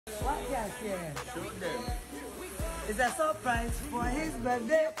What? Yes, yeah. Show them. It's a surprise for his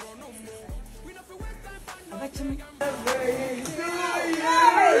birthday.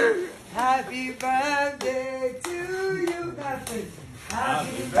 Happy birthday to you.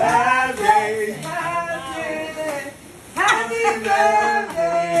 Happy birthday. Happy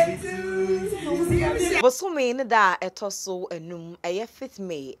birthday to you. Bosome ne da etoso enum eye 5th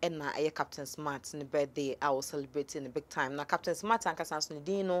May na eye Captain Smart ne birthday I was celebrating a big time. Na Captain Smart ankasa so ne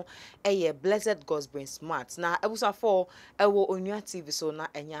din no eye Blessed God's Brain Smart. Na ebusafo ewo onua TV so na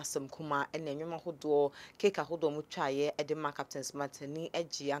enya asem kuma na enwema hodo cake ahodo mo twaye de ma Captain Smart ni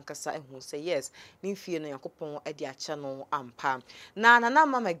agi ankasa ehu say yes ni fie no yakopon de acha no ampa. Na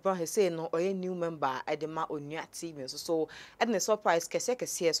mama Mcbrown he say no oye new member de ma onua TV so e surprise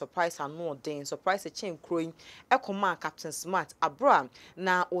kese surprise anu den surprise chain crowing ekoma Captain Smart abra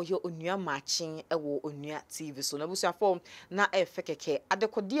na oyo onua machin ewo onua TV so na busuafo na efekeke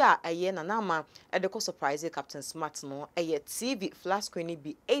adekodi a eye na ama edeko surprise Captain Smart no eye TV flat screen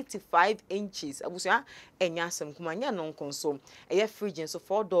bi 85 inches abusua enya asem kuma nya no nkonso eye fridge so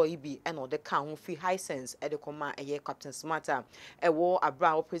 4 door ibi e no de ka ho fi Hisense edekoma eye Captain Smart ewo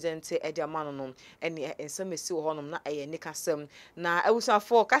abra o present ede amano no ene ensemesi wo honom na eye nikasem na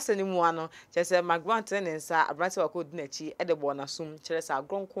abusafo kase ni mu ano chese Mcbrown tenensa abrante wakodi nachi edebo na sum kire sa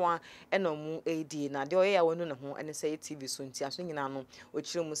agronko a eno mu edi na de oye ya wonu ne ho ene say TV so nti aso nyina no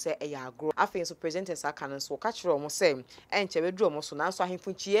okire mu se eya agro afen so presenters aka no so ka kire mu se enche bedru mu so na so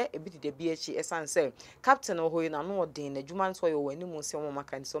ahemfunchie ebitide bi echi esan se captain ohoyi na no odin na dwuma nso yo wani mu se mo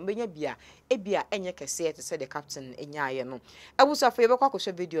maka nso mbenya bia ebia enye kese ete se the captain enya aye no abusafo yebekwa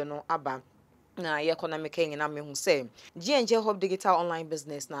kwhwe video no aba na economic na me hu say GhPage digital online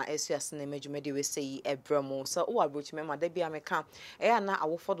business na esuas na medjumedi we say ebramo so o abroach me ma da bia me ka na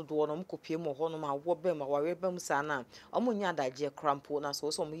awofodo do no mkopie mu ho no ma wo be ma ware bam sa na omunya adaje crampo na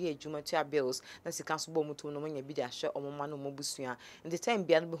so mo ye adwuma tua bills na sika so bo mutum no nya bi da hwe omoma no mobusua in the time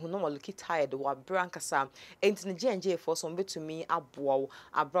bia no be hu no look tired wa brankasa enti ne GhPage for so betumi aboa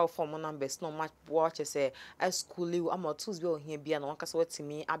abra form numbers no match watch say school am tools be o hia bia na wankasa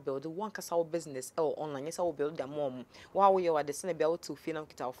watimi abuild wankasa wo business online yes I will build them mom wa wo ye wa de sene bia wo to fie na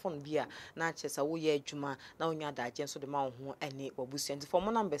kita phone bia na chesa wo ye adwuma na onya da agye so de ma wo ho ani wabusu enti for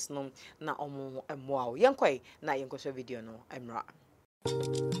mo numbers no na omo emmoa wo yenkoi na yenkosho video no emra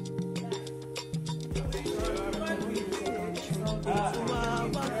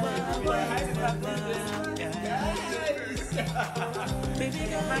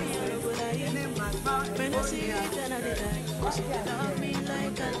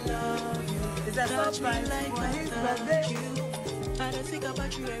It's a surprise for his birthday. I don't think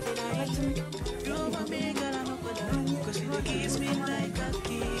about you every night. You want me, girl, I'm up with that. Cause you kiss me like I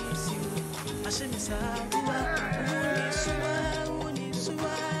kiss you. I should miss out.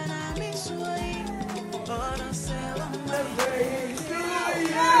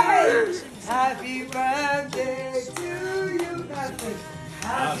 Happy birthday to you.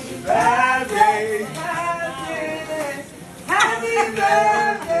 Happy birthday. Happy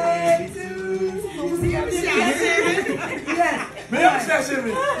birthday to you. Yes. May I say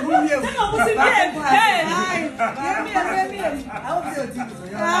something?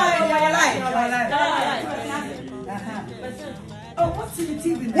 Oh, what's in the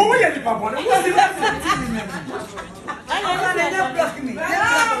TV? Who are you, Papa? What's in the TV? They're blocking me.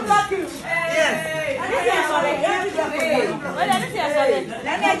 They're blocking you. Yes.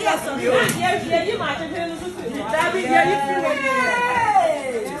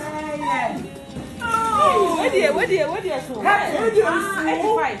 What do you so? Happy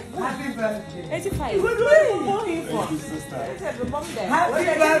birthday. 85. What do you for? Happy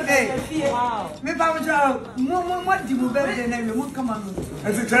birthday. Wow. Me Papa, what do you birthday name? Won't come on.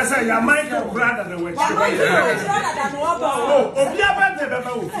 As it turns out, your Michael brother the way. Oh, of your birthday,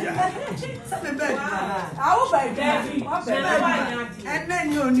 Something better. Our birthday. And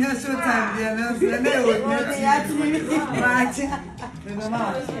then you're near so time, dear. And they would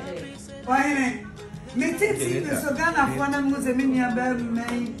why? Me titi so Ghana+4 na mu se minia ba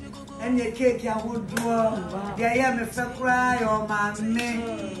mai enye cake ya woduo ya ya me fe kra yo ma me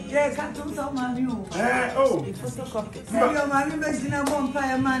ye ka tum so ma mi o oh yo ma mi be jina bon pa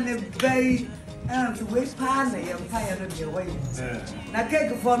ya ma ne bai to we pa na ya pa ya no de we na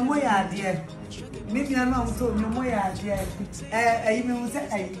cake for mo ya de me mi na so mi mo ya de ayi me mu se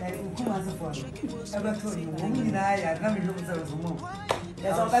ayi kuma so for e ba to ni mo mi na ya na mi lo so mo.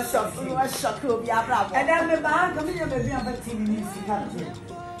 There's all that stuff. And then the man coming here, maybe I'm a TV captain.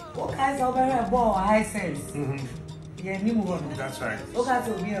 What kinds of a ball Hisense? Yeah, new one. That's right. What kinds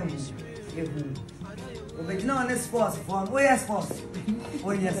of him? But you know, on the sports form, where sports?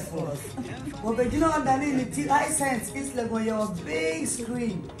 Oh yes, for us. Well, but you know what that is? The iSense is like on your big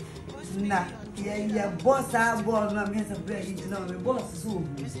screen. Nah, yeah, boss, I bought my means of bread. You know, the boss is so.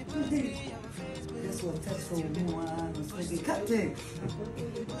 This will test for one. Captain.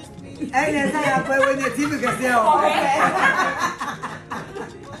 And then I play when the TV gets there.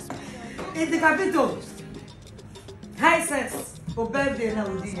 In the capital. iSense. For birthday now,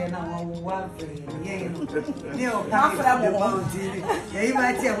 we did now one for yeah, no, half of the mountain. Yeah, you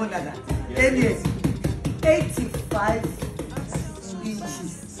might say one of that. 85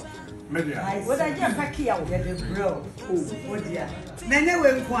 inches. What I just pack here, get the bro. Oh dear. Many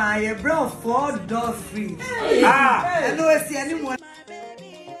will quiet, bro, 4 doors free. I know I see anyone.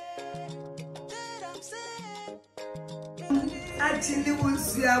 Actually, we'll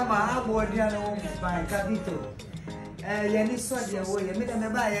see my body and my capital. Yani swadi ya woye mimi na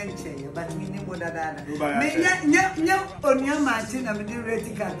ba ya nche but mimi ni boda dada nya onya machine na mimi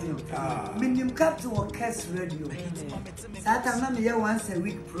ready captain mimi ni captain wa Cast Radio sata na me once a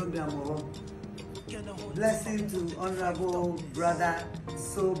week program or blessing to honorable brother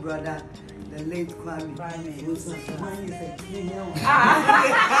the late Kwame who's one is a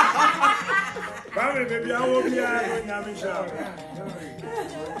Kwame baby I will be a nyamisha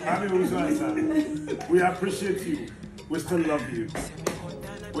Kwame we appreciate you. We still love you.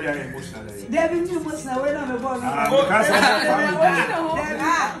 We are emotional. There be new emotional. We don't know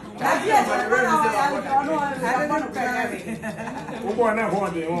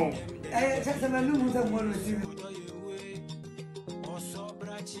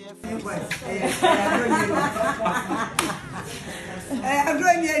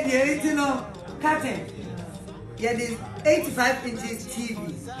yeah, there's 85 inches TV.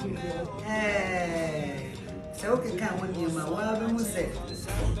 So okay, can one year, my wife will say,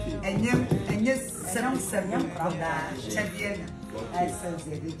 and yes, some of that champion. I said,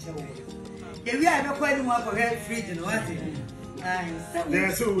 yeah, we are not quite more for her fridge and what it.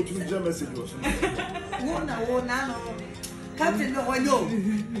 There's so much messages. No, Captain, no one know.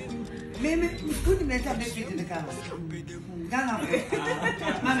 Maybe we couldn't make up the fridge in the car. Ghana,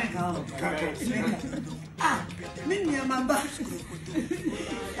 Mamma, ah, Minnie, Mamba.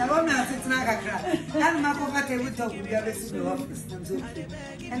 I want to sit in a crack. And my pocket will talk with the other office.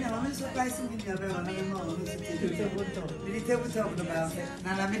 And I want to surprise you with your very own. The table talk about it.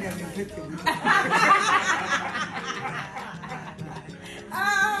 Now I mean, I'm victim.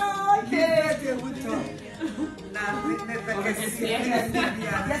 Okay. Now we never can see.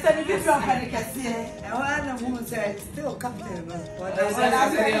 Yes, I did drop any cassia. I want to say, still comfortable.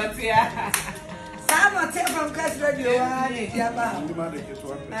 I'm take from Cast Radio.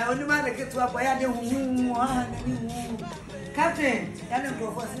 Only man get to up. I had a Captain, can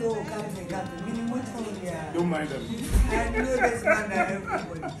go for slow Captain. Minimum. Don't mind them. I know this man.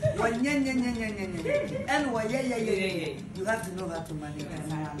 Everybody. And why, yeah. You have to know how to manage.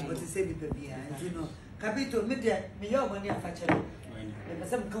 What to say, baby. You know, Capito, media, me your money a factory.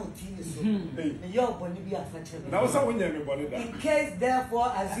 Some continues. Your money be a factory. Now, someone never in case,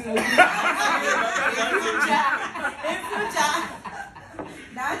 therefore, as you in future.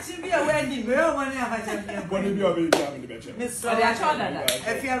 That should be a wedding. We don't want to have a champion. What do you have in the bedroom? Miss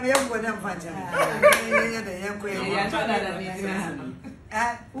if you have a young one, I'm fine.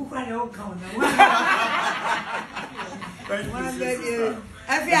 Who can you count? One day, I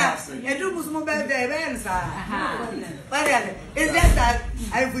do mobile day, but it's just that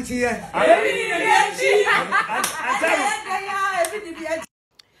I put here.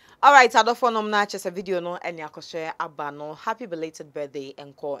 All right, I don't know na just a video no any akoshe abano. Happy belated birthday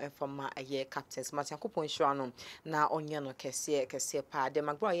and call and from my year captains. Martin kupon shwano na onya no kese pa de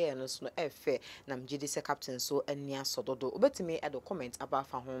Mcbrown ye no so efe na mjidi se captain so ania sododo. Obetimi e do comment about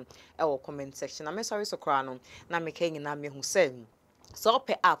fa ho e wo comment section. Na me sorry so kra no na me kenyi na me hu say so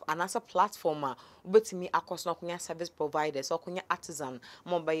pay app and as a platformer ubetimi akos no kunya service providers so kunya artisan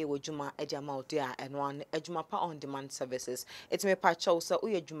mobile wojuma ejama odia and one ejuma pa on demand services it me pa chow so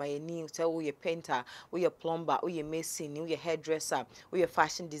uye juma ye ni so uye painter uye plumber uye mason uye hairdresser uye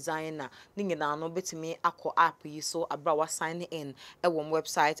fashion designer ningi na no betimi akọ app yi so abra wa sign in e wom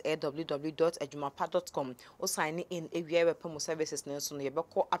website www.ejumapa.com o sign in ewie we pemu services no so no ye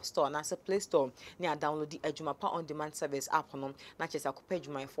beko app store na se play store ni a download the ejumapa on demand service app no na chesa ko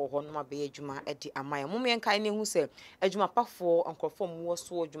pejuma for ho no ma be ejuma edi amaya mumien kai ne hu se adwumapafo ankrofo mu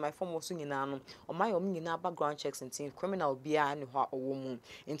so adwumafo mu so nyina no omaya om nyina background checks and criminal bia ne ho owo mu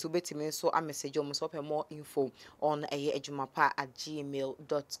into betimi so a message om so pe more info on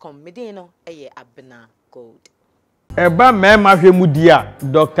adwumapa@gmail.com medin no abena gold. eba mema hwemu dia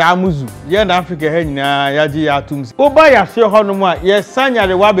Dr. Amuzu ye na Africa ha nyina yaji ya tumsi oba ya hwe honom a ye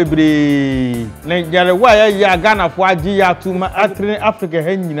sanyare wa bebre na yare wa ya Ghana4 agi ya tuma atre Africa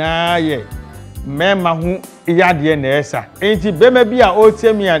ha nyina ye mema hu yade na esa enti bema bi a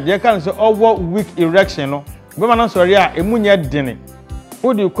otemi a de kan so owo weak erection no bema na sori a emunye dene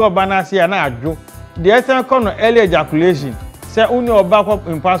odi ko banase ya na adwo de esa kono early ejaculation se uni oba ko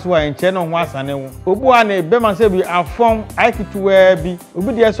impaswa enche no ho asane wo obu a na bema se bi afon aikituwa bi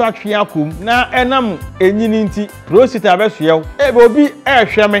obi de so atwe akom na enam enyini nti prostate abesuyew ebe obi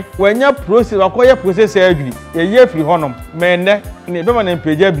ehweme wanya prostate wakoye process surgery ye free honom menne ne bema na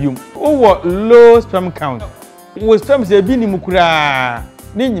mpeja biom wo low sperm count wo sperm se bi ni mukura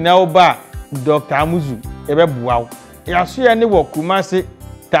ni nyina oba Dr. Amuzu ebe buawo yaso ye ne wo Kumasi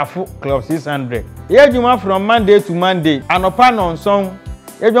Tafu Club 600 yejuma from Monday to Monday anopa nonson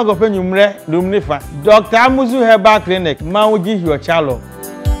ejongo fe nyumre lumnifa Dr. Amuzu Herbal Clinic mawuji hio chalo